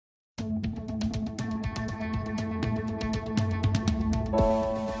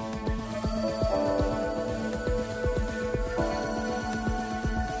Welcome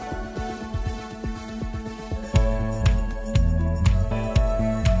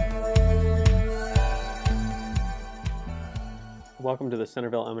to the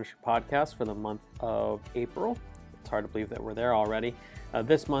Centerville Elementary Podcast for the month of April. It's hard to believe that we're there already.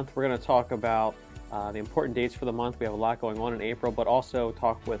 This month we're going to talk about the important dates for the month. We have a lot going on in April, but also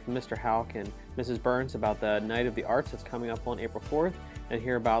talk with Mr. Houck and Mrs. Burns about the Night of the Arts that's coming up on April 4th, and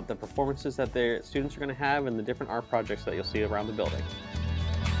hear about the performances that their students are going to have and the different art projects that you'll see around the building.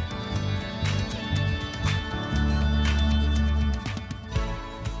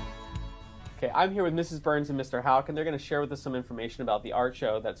 Okay, I'm here with Mrs. Burns and Mr. Houck, and they're going to share with us some information about the art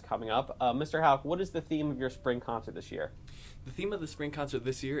show that's coming up. Mr. Houck, what is the theme of your spring concert this year? The theme of the spring concert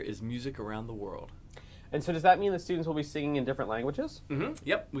this year is music around the world. And so does that mean the students will be singing in different languages? Mm-hmm.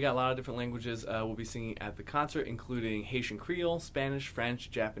 Yep, we got a lot of different languages we'll be singing at the concert, including Haitian Creole, Spanish, French,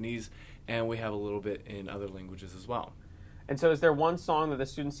 Japanese, and we have a little bit in other languages as well. And so is there one song that the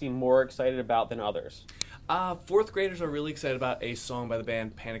students seem more excited about than others? Fourth graders are really excited about a song by the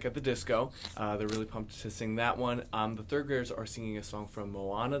band Panic at the Disco. They're really pumped to sing that one. The third graders are singing a song from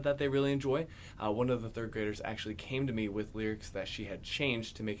Moana that they really enjoy. One of the third graders actually came to me with lyrics that she had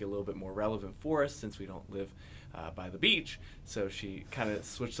changed to make it a little bit more relevant for us since we don't live by the beach. So she kind of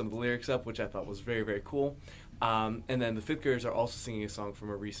switched some of the lyrics up, which I thought was very, very cool. And then the fifth graders are also singing a song from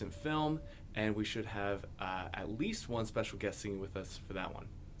a recent film, and we should have at least one special guest singing with us for that one.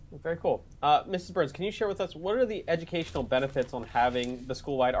 Very cool. Mrs. Burns, can you share with us what are the educational benefits on having the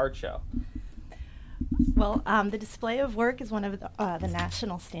school-wide art show? Well, the display of work is one of the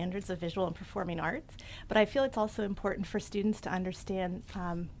national standards of visual and performing arts, but I feel it's also important for students to understand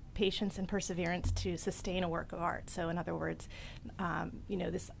patience and perseverance to sustain a work of art. So in other words,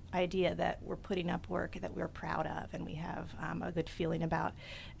 this idea that we're putting up work that we're proud of and we have a good feeling about,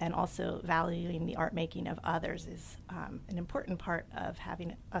 and also valuing the art making of others is an important part of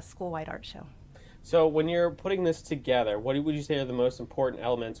having a school-wide art show. So when you're putting this together, what would you say are the most important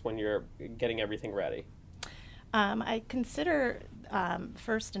elements when you're getting everything ready? I consider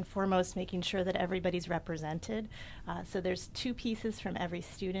first and foremost making sure that everybody's represented. So there's two pieces from every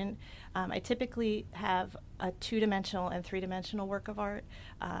student. I typically have a two-dimensional and three-dimensional work of art,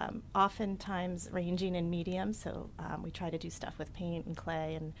 oftentimes ranging in medium. So we try to do stuff with paint and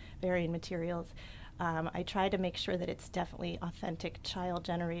clay and varying materials. I try to make sure that it's definitely authentic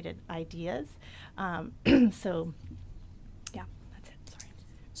child-generated ideas. So yeah, that's it. Sorry.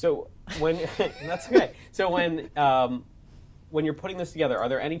 So when that's okay. So when you're putting this together, are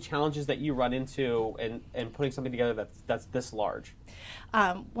there any challenges that you run into in putting something together that's this large?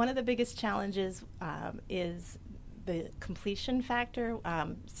 One of the biggest challenges is the completion factor.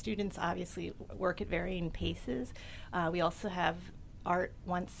 Students obviously work at varying paces. We also have art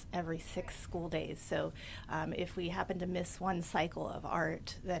once every 6 school days. So if we happen to miss one cycle of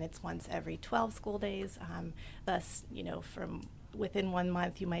art, then it's once every 12 school days. Thus, from within 1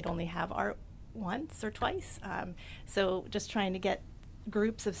 month, you might only have art once or twice. So just trying to get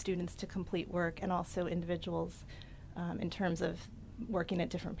groups of students to complete work and also individuals in terms of working at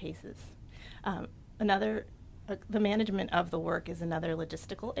different paces. The management of the work is another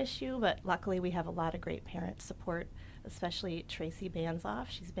logistical issue, but luckily we have a lot of great parent support, especially Tracy Banzoff.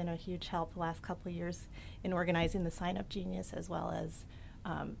 She's been a huge help the last couple of years in organizing the Sign Up Genius, as well as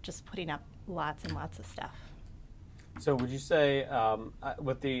just putting up lots and lots of stuff. So would you say, out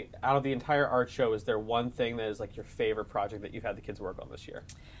of the entire art show, is there one thing that is like your favorite project that you've had the kids work on this year?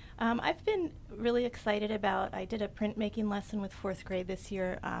 I've been really excited I did a printmaking lesson with 4th grade this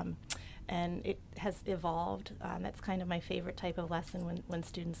year, and it has evolved. That's kind of my favorite type of lesson when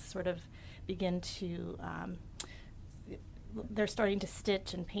students sort of begin to, they're starting to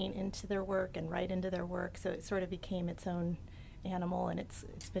stitch and paint into their work and write into their work, so it sort of became its own animal, and it's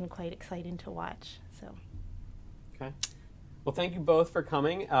been quite exciting to watch. So. Okay. Well, thank you both for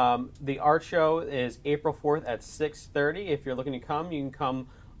coming. The art show is April 4th at 6:30. If you're looking to come, you can come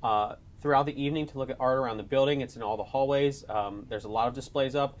throughout the evening to look at art around the building. It's in all the hallways. There's a lot of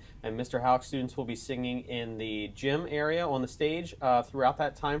displays up, and Mr. Houck students will be singing in the gym area on the stage throughout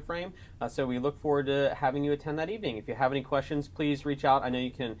that time frame. So we look forward to having you attend that evening. If you have any questions, please reach out. I know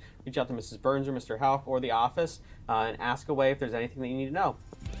you can reach out to Mrs. Burns or Mr. Houck or the office and ask away if there's anything that you need to know.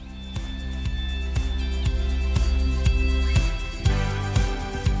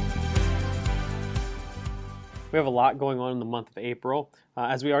 We have a lot going on in the month of April.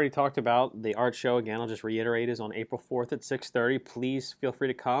 As we already talked about, the art show, again, I'll just reiterate, is on April 4th at 6:30. Please feel free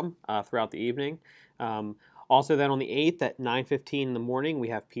to come throughout the evening. Also then on the 8th at 9:15 in the morning, we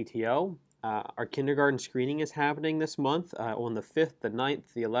have PTO. Our kindergarten screening is happening this month on the 5th, the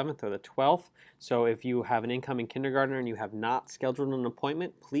 9th, the 11th, or the 12th. So if you have an incoming kindergartner and you have not scheduled an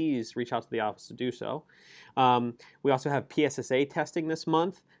appointment, please reach out to the office to do so. We also have PSSA testing this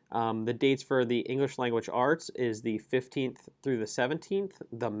month. The dates for the English Language Arts is the 15th through the 17th.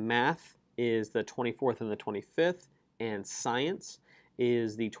 The math is the 24th and the 25th. And science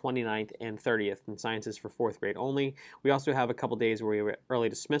is the 29th and 30th, and science is for 4th grade only. We also have a couple days where we have early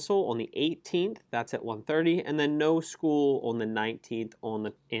dismissal on the 18th, that's at 1:30, and then no school on the 19th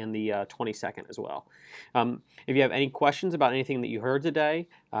and the 22nd as well. If you have any questions about anything that you heard today,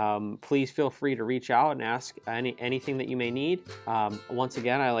 please feel free to reach out and ask anything that you may need. Once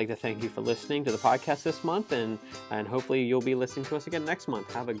again, I'd like to thank you for listening to the podcast this month, and hopefully you'll be listening to us again next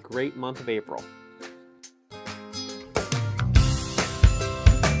month. Have a great month of April.